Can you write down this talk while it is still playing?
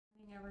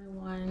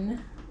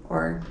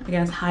or I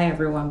guess hi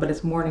everyone, but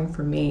it's morning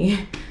for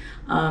me.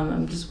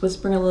 I'm just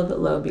whispering a little bit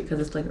low because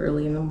it's like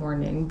early in the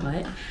morning,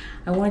 but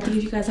I wanted to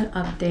give you guys an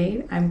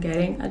update. I'm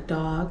getting a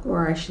dog,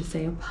 or I should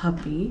say a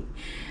puppy.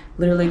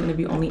 Literally gonna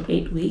be only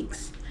 8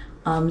 weeks.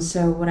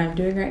 So what I'm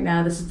doing right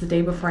now, this is the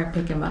day before I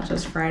pick him up. So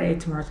it's Friday,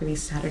 tomorrow's gonna be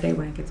Saturday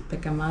when I get to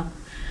pick him up.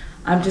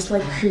 I'm just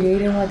like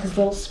creating like this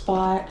little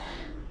spot.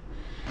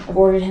 I've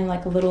ordered him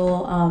like a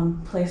little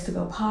place to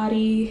go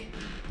potty.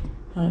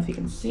 I don't know if you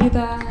can see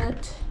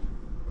that.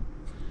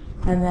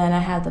 And then I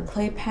have the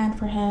playpen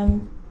for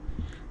him.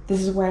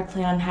 This is where I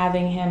plan on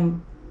having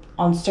him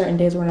on certain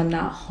days when I'm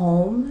not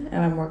home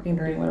and I'm working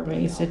during whatever he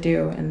needs to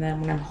do. And then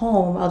when I'm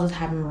home, I'll just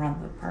have him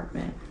around the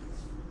apartment.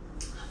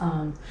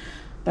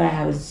 But I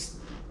have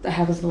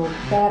his little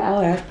bed.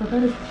 Oh, I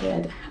forgot his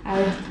bed. I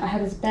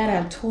have his bed, I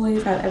have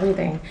toys, I have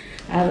everything.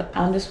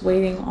 I'm just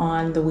waiting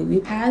on the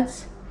wee-wee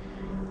pads.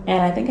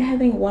 And I think I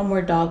have one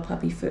more dog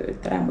puppy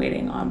food that I'm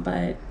waiting on,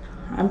 but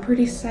I'm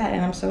pretty set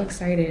and I'm so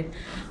excited.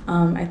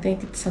 I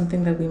think it's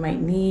something that we might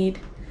need.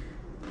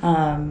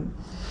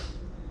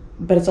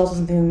 But it's also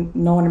something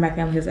no one in my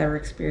family has ever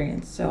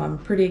experienced. So I'm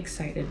pretty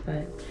excited,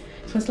 but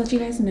just want to let you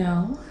guys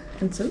know.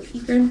 I'm so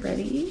eager and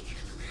ready.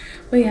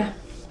 But yeah,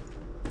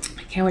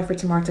 I can't wait for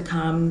tomorrow to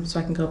come so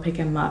I can go pick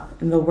him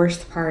up. And the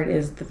worst part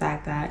is the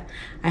fact that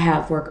I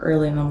have work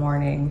early in the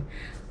morning,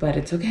 but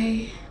it's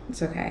okay,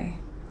 it's okay.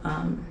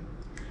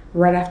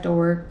 Right after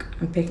work,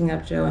 I'm picking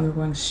up Joe and we're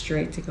going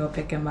straight to go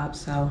pick him up,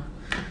 so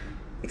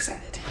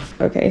excited.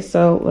 Okay,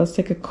 so let's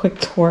take a quick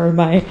tour of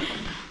my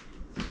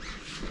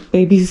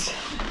baby's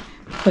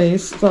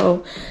place.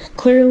 So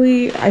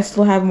clearly I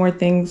still have more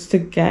things to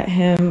get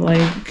him.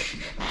 Like,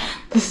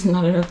 this is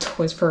not enough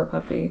toys for a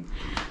puppy.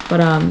 But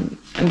I'm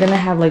gonna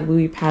have like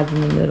wee pads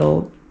in the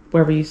middle,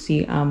 wherever you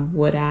see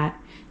wood at.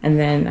 And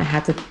then I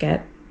had to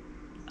get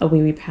a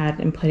wee pad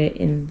and put it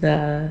in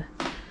the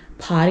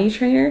potty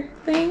trainer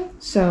thing.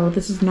 So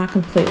this is not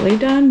completely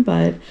done,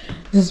 but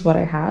this is what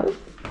I have.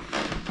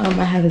 I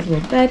have his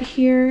little bed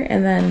here,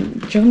 and then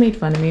Joe made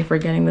fun of me for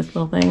getting this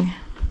little thing.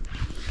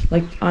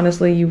 Like,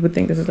 honestly, you would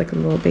think this is like a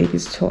little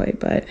baby's toy,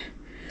 but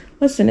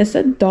listen, it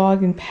said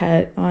dog and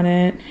pet on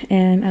it,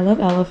 and I love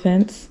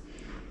elephants,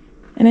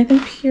 and I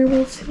think Pierre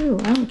will too.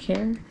 I don't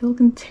care. He'll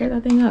can tear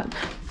that thing up.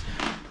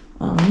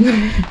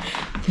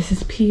 This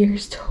is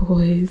Pierre's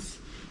toys,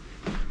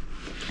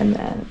 and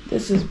then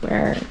this is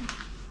where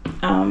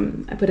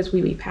I put his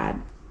wee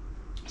pad.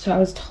 So I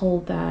was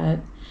told that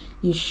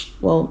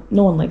well,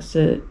 no one likes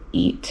to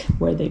eat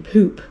where they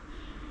poop,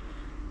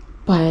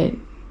 but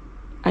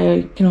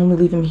I can only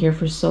leave him here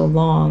for so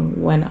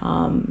long when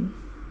I'm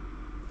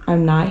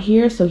not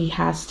here, so he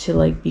has to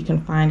like be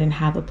confined and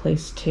have a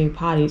place to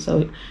potty. So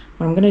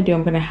what I'm gonna do,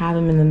 I'm gonna have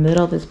him in the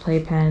middle of this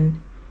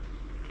playpen,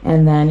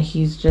 and then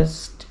he's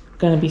just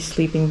gonna be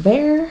sleeping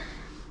there,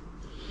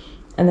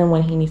 and then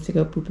when he needs to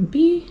go poop and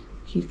pee,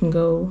 he can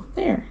go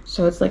there.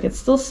 So it's like, it's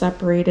still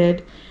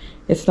separated.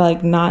 It's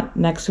like not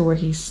next to where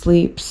he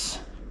sleeps,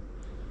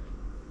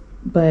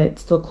 but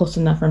still close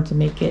enough for him to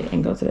make it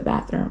and go to the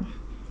bathroom.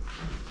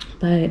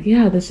 But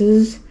yeah, this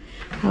is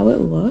how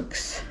it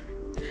looks.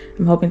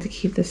 I'm hoping to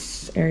keep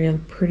this area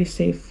pretty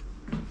safe,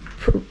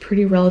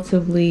 pretty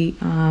relatively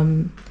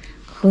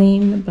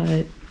clean,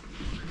 but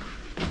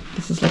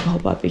this is like a whole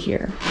puppy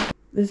here.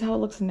 This is how it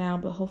looks now,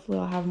 but hopefully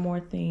I'll have more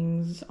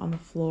things on the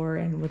floor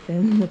and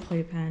within the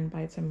playpen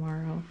by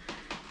tomorrow,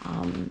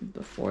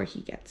 before he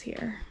gets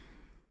here.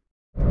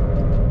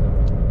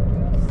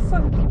 So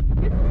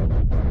cute.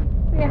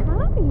 Say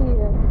hi.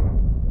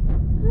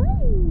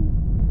 Hi.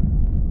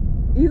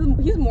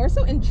 He's more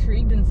so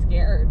intrigued than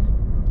scared.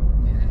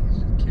 Yeah, he's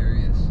just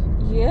curious.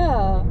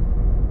 Yeah.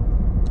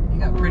 He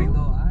got pretty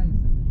little eyes.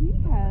 He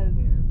has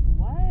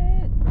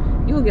what?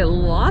 You will get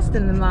lost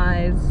in them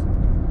eyes.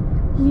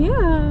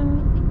 Yeah.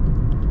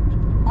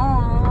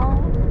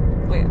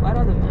 Aww. Wait, why do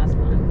I have the mask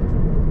on?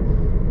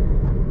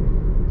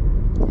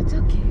 It's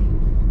okay.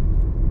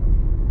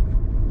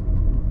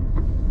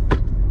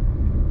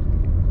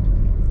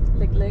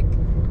 Lick, lick.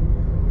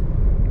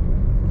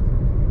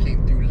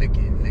 Came through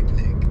licking, lick,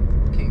 lick.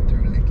 Came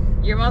through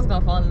licking. Your mom's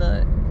gonna fall in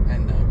the... I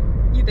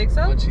know. You think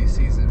so? When she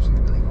sees him, she's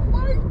like, oh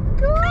my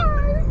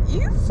god.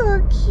 You're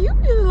so cute,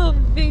 you little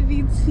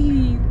baby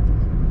teeth.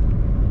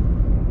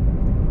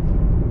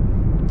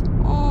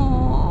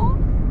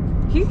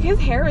 His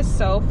hair is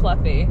so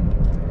fluffy.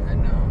 I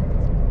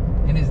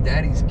know. And his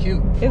daddy's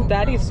cute. His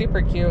daddy's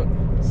super cute.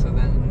 So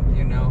then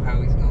you know how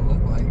he's gonna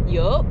look like.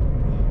 Yup.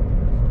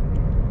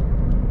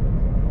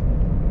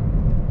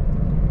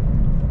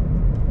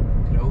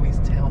 You can always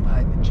tell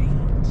by the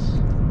jeans.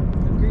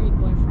 Agreed,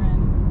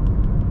 boyfriend.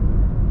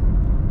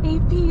 Hey,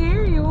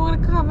 Pierre, you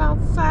wanna come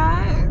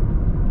outside?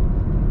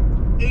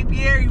 Hey,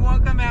 Pierre, you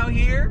wanna come out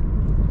here?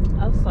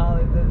 I'm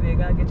sorry, baby. I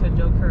gotta get your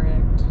joke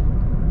correct.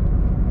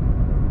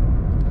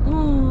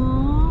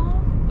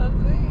 Aww,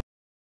 lovely.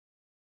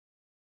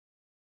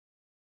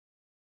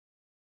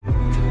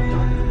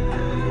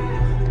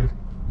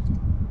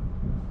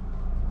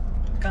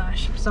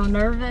 Gosh, I'm so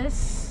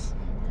nervous.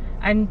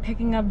 I'm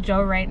picking up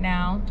Joe right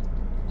now.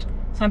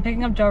 So I'm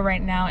picking up Joe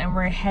right now and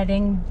we're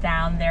heading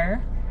down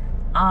there.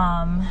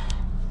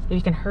 If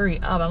you can hurry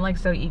up. I'm like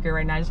so eager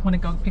right now. I just want to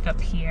go pick up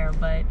Pierre,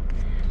 but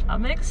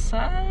I'm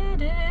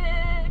excited.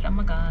 Oh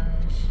my gosh.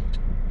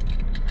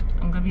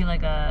 I'm gonna be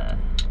like a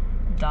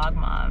dog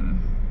mom.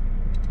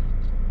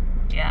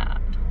 Yeah,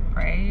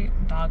 right?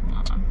 Dog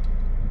mom.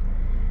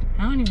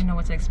 I don't even know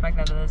what to expect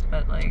out of this,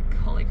 but like,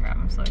 holy crap,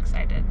 I'm so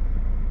excited.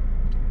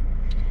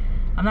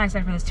 I'm not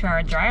excited for this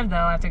 2-hour drive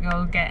though. I have to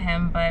go get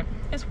him, but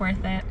it's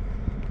worth it.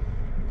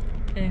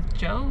 If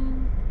Joe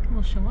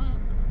will show up.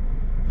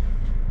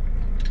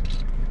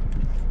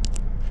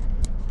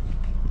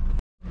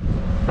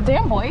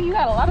 Damn boy, you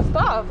got a lot of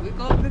stuff. We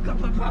go pick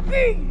up a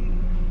puppy.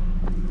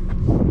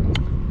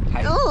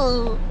 Hi.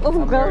 Ooh, let's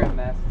I'm go. wearing a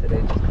mask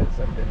today just because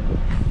I've been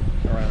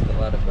around a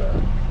lot of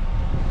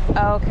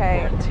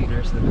Okay.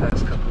 quarantiners the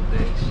past couple of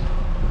days.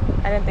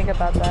 I didn't think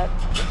about that.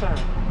 It's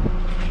alright.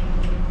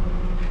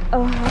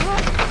 Oh,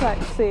 that's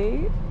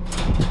sexy.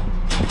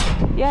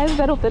 Yeah, his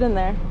bed will fit in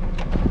there.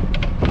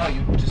 Oh,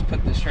 you just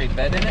put the straight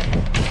bed in it?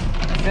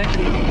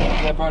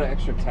 Okay. I brought an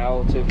extra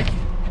towel too.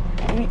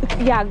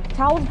 Yeah,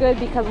 towel's good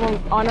because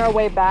when on our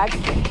way back,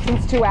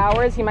 since 2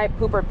 hours, he might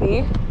poop or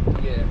pee.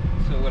 Yeah,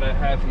 so what I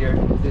have here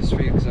is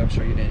for you because I'm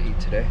sure you didn't eat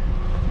today.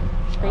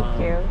 Thank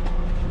you.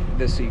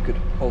 This so you could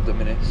hold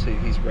him in it so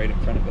he's right in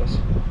front of us.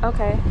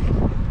 Okay.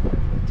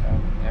 The towel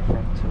in there for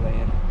him to lay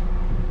in.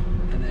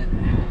 And then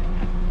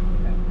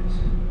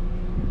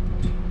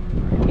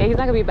Yeah, he's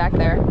not gonna be back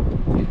there.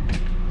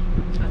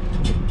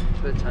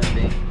 for the time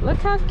being. Look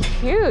how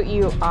cute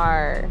you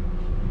are.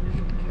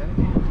 Okay.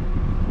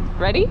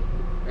 Ready?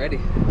 Ready.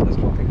 Let's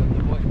go pick up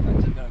the boy. I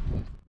just gotta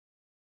close.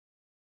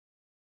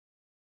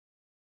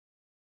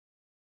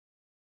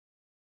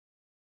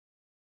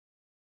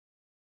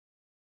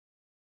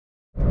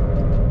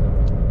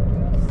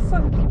 So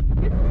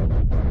cute.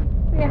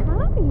 Say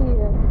hi.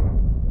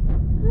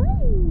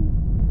 Hi.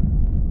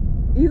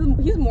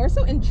 He's more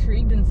so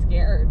intrigued than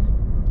scared.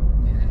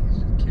 Yeah,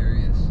 he's just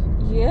curious.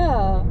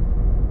 Yeah.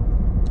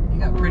 You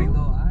got pretty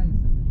little eyes.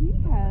 He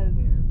has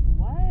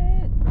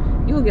what?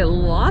 You will get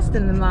lost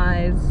in them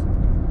eyes.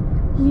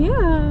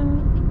 Yeah.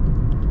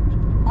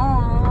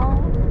 Aww.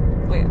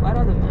 Wait, why do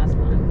I have the mask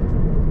on?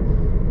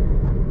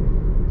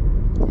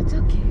 It's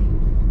okay.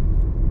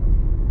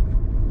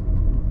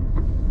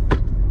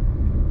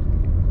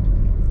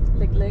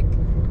 Lick, lick.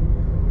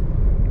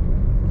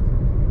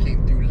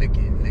 Came through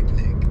licking, lick,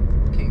 lick.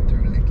 Came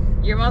through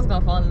licking. Your mom's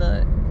gonna fall in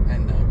the. I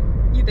know.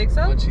 You think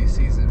so? When she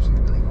sees him,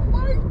 she's like, oh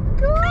my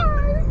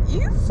God,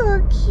 you're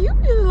so cute,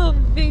 you little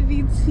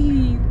baby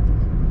teeth.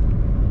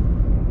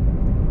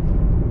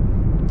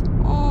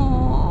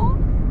 Aww.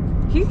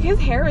 His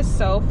hair is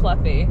so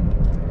fluffy.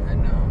 I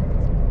know.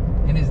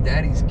 And his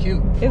daddy's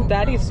cute. His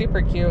daddy's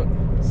super cute.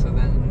 So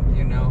then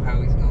you know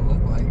how he's gonna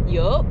look like.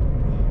 Yup.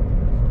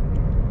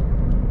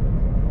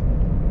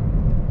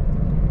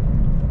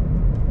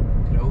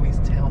 You could always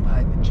tell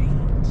by the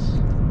jeans.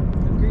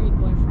 Agreed,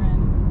 boyfriend.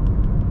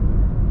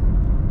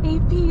 Hey,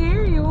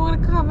 Pierre, you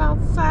want to come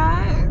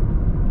outside?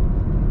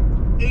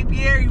 Hey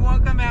Pierre, you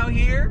wanna come out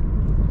here?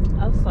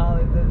 I'm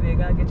sorry, baby. I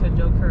gotta get your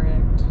joke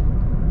correct.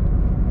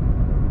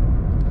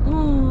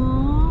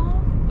 Aww.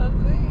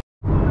 Lovely.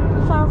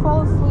 You trying to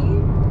fall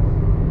asleep?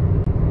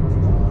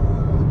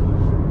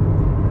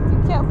 You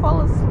can't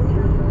fall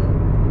asleep.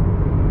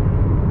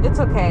 It's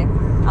okay.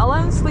 I'll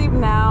let him sleep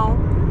now,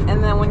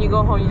 and then when you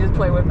go home, you just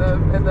play with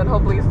him, and then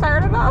hopefully he's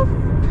tired enough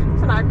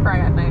to not cry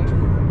at night.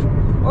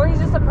 Or he's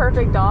just a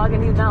perfect dog,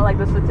 and he's not like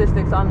the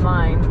statistics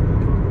online,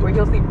 where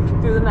he'll sleep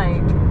through the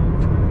night.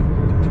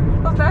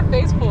 What's that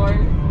face for?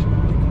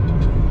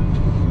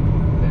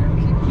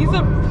 He's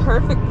a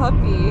perfect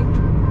puppy.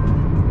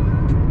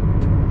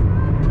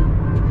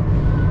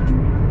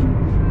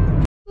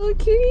 Little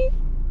kitty.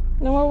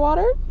 No more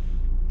water?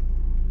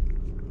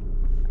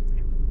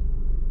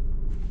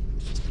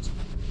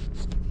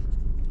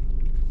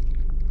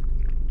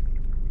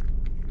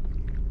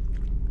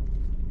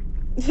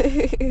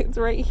 It's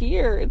right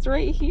here. It's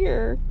right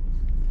here.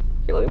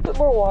 Here, let me put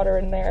more water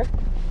in there.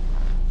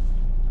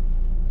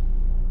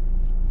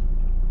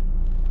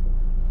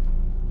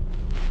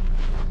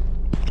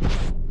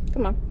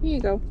 Come on, here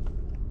you go.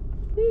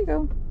 Here you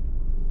go.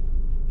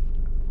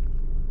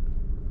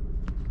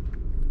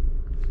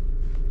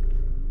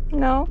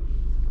 No?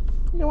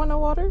 You don't want no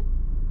water?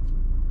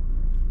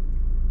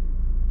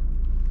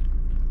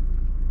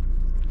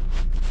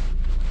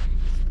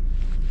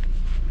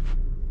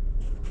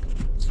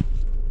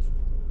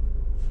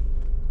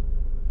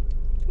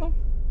 Come on.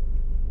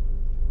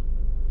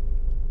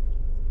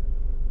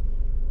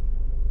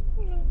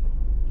 No.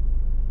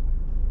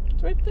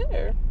 It's right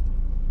there.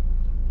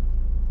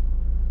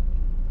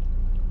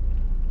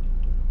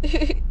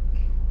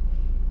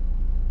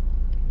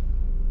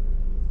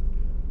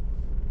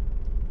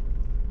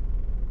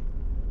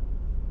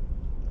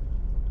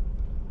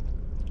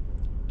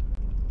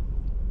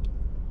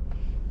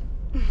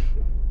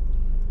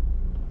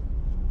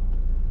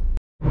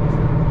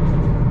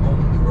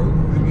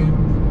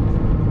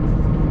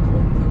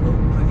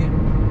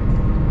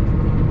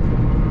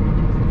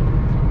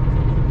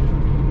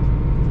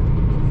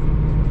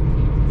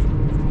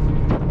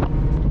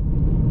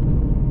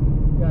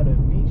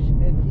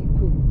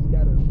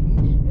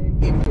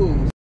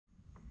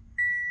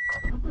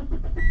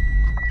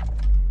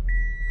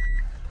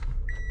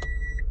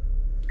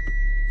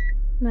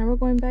 Now we're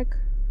going back.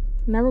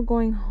 Now we're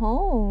going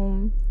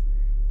home.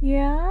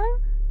 Yeah?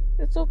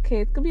 It's okay.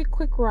 It's gonna be a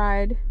quick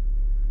ride.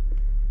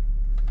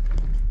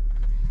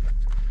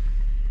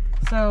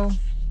 So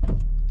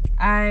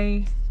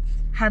I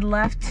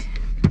left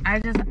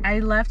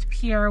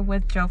Pierre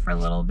with Joe for a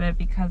little bit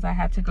because I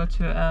had to go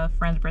to a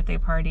friend's birthday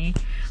party.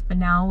 But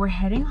now we're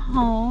heading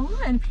home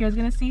and Pierre's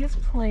gonna see his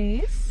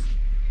place.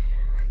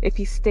 If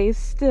he stays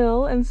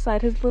still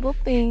inside his little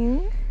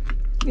thing,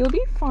 you'll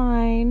be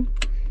fine.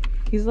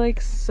 He's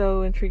like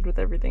so intrigued with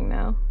everything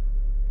now.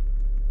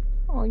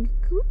 Oh, you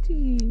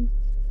cootie.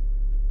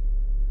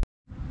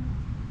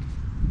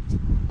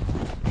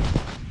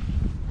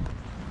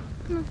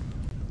 Come on.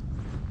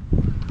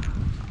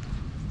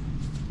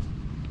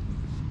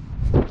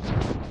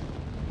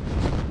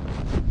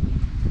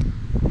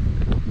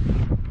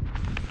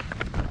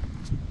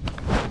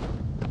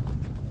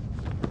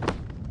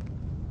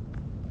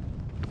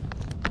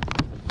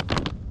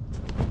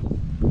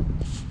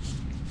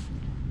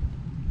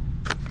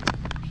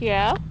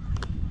 Yeah.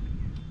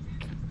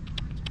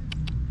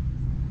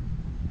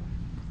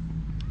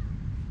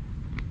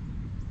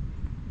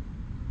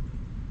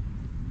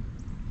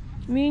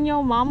 Me and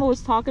your mama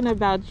was talking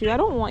about you. I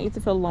don't want you to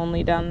feel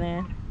lonely down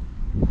there.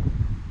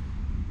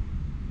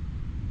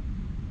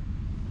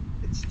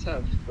 It's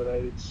tough, but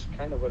it's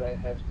kind of what I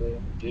have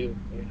to do.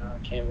 You know,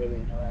 I can't really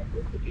interact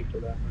with the people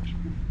that much.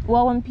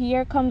 Well, when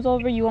Pierre comes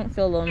over, you won't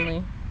feel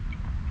lonely.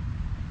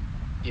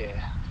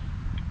 Yeah.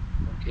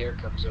 When Pierre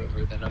comes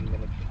over, then I'm gonna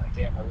be like,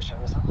 damn, I wish I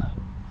was alive.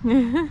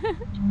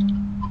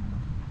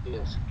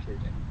 Just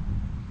kidding.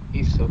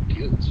 He's so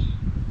cute.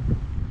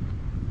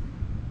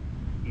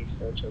 He's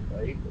such a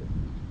baby.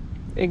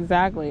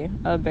 Exactly,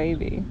 a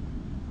baby.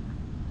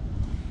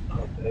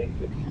 A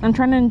baby. I'm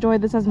trying to enjoy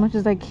this as much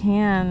as I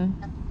can.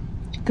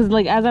 Because,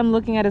 like, as I'm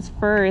looking at his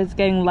fur, it's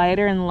getting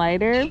lighter and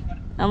lighter.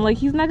 I'm like,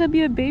 he's not going to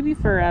be a baby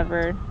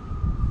forever.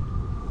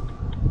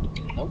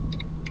 Nope.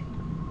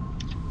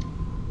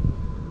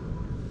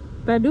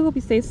 But I do hope he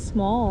stays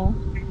small.